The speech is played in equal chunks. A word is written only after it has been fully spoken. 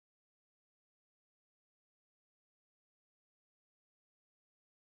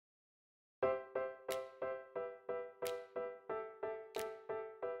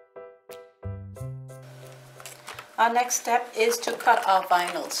Our next step is to cut our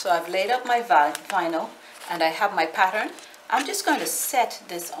vinyl. So I've laid out my vinyl and I have my pattern. I'm just going to set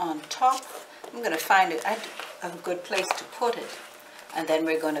this on top. I'm going to find a good place to put it, and then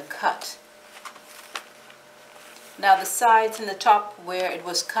we're going to cut. Now the sides and the top where it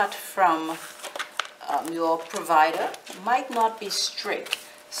was cut from your provider might not be straight,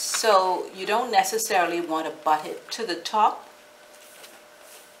 so you don't necessarily want to butt it to the top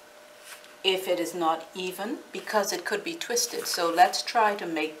if it is not even, because it could be twisted. So let's try to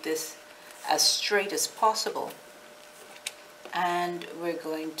make this as straight as possible, and we're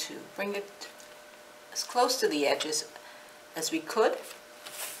going to bring it as close to the edges as we could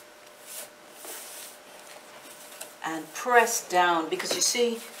and press down, because you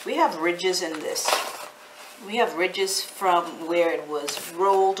see we have ridges in this. We have ridges from where it was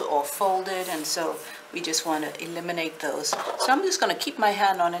rolled or folded, and so we just want to eliminate those. So I'm just going to keep my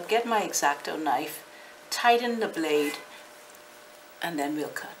hand on it, get my X-Acto knife, tighten the blade, and then we'll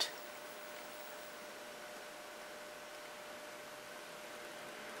cut.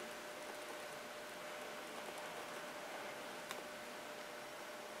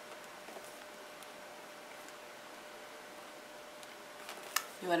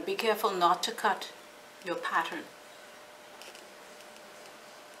 You want to be careful not to cut your pattern.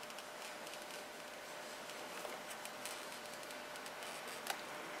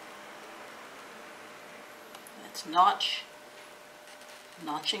 Let's notch.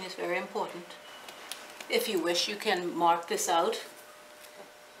 Notching is very important. If you wish, you can mark this out.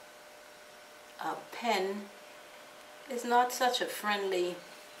 A pen is not such a friendly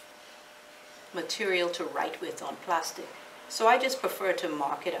material to write with on plastic, so I just prefer to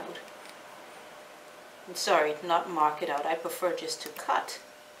mark it out. I'm sorry, not mark it out. I prefer just to cut.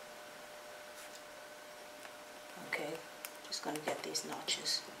 Okay, just going to get these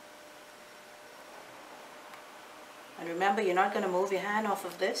notches. And remember, you're not going to move your hand off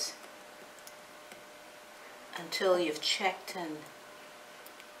of this until you've checked and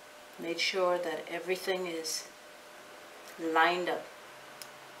made sure that everything is lined up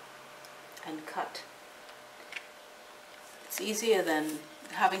and cut. It's easier than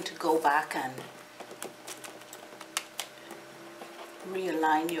having to go back and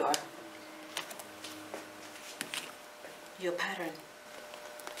realign your pattern.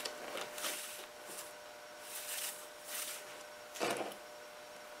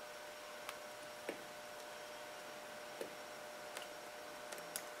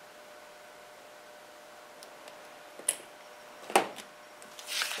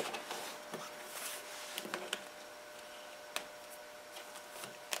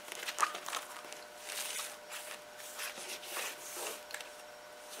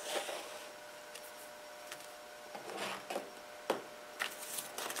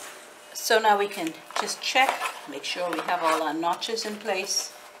 So now we can just check, make sure we have all our notches in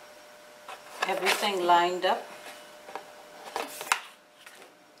place, everything lined up.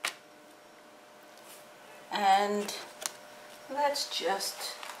 And let's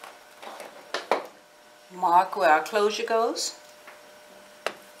just mark where our closure goes.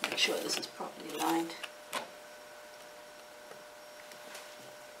 Make sure this is properly lined.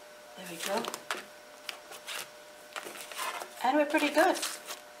 There we go. And we're pretty good.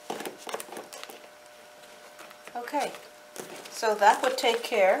 Okay, so that would take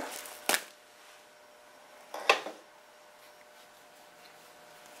care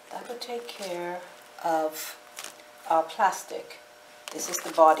of our plastic. This is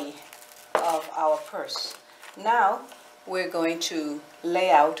the body of our purse. Now we're going to lay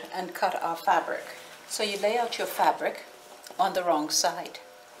out and cut our fabric. So you lay out your fabric on the wrong side,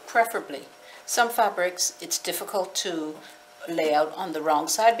 preferably. Some fabrics, it's difficult to lay out on the wrong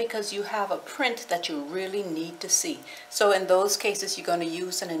side because you have a print that you really need to see. So in those cases, you're going to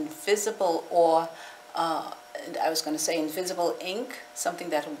use an invisible, or I was going to say invisible ink,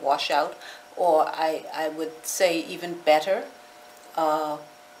 something that will wash out, or I would say even better, an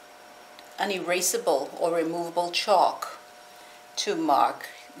erasable or removable chalk to mark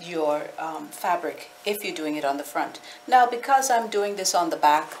your fabric if you're doing it on the front. Now, because I'm doing this on the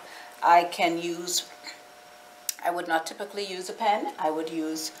back, I would not typically use a pen. I would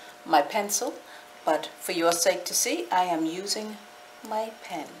use my pencil, but for your sake to see, I am using my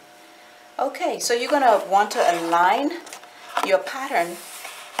pen. Okay, so you're going to want to align your pattern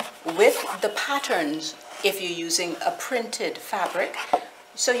with the patterns if you're using a printed fabric.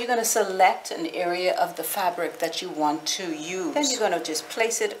 So you're going to select an area of the fabric that you want to use. Then you're going to just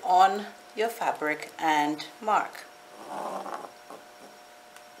place it on your fabric and mark.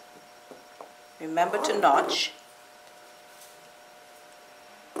 Remember to notch.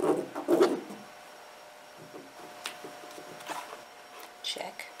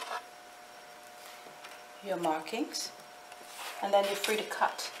 check your markings, and then you're free to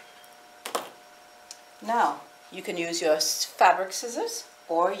cut. Now, you can use your fabric scissors,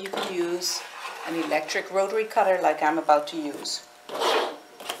 or you can use an electric rotary cutter like I'm about to use.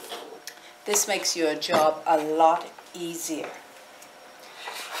 This makes your job a lot easier.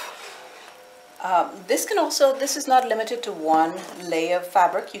 This is not limited to one layer of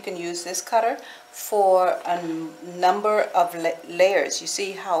fabric. You can use this cutter for a number of layers. You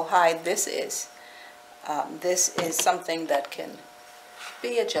see how high this is. This is something that can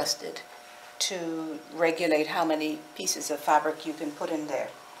be adjusted to regulate how many pieces of fabric you can put in there.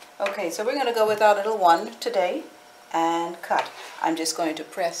 Okay, so we're going to go with our little one today and cut. I'm just going to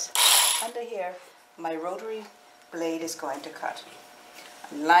press under here. My rotary blade is going to cut.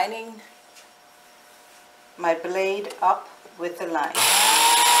 I'm lining my blade up with the line.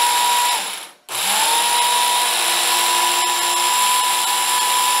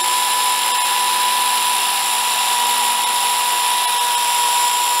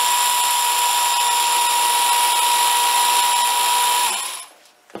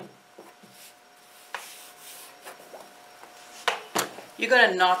 You're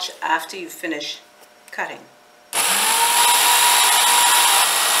going to notch after you finish cutting.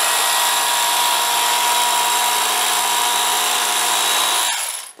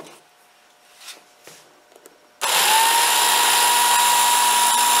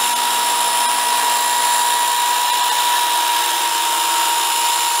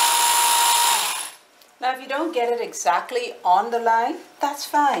 Now, if you don't get it exactly on the line, that's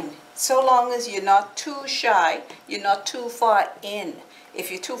fine. So long as you're not too shy, you're not too far in. If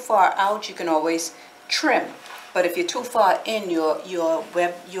you're too far out, you can always trim. But if you're too far in, your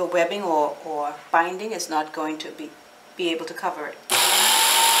webbing or binding is not going to be able to cover it.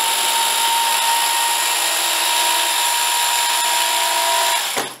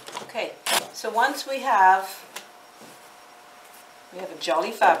 Okay, so once we have a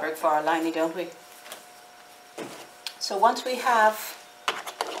jolly fabric for our lining, don't we? So once we have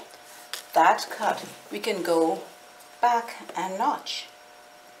that cut, we can go back and notch.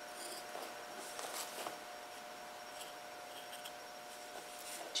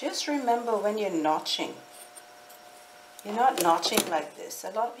 Just remember when you're notching, you're not notching like this.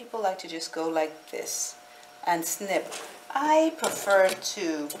 A lot of people like to just go like this and snip. I prefer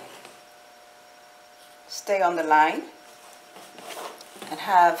to stay on the line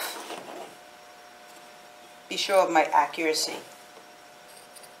and be sure of my accuracy.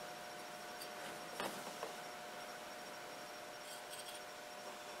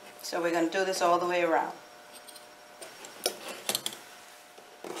 So we're going to do this all the way around.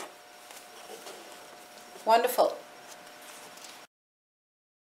 Wonderful.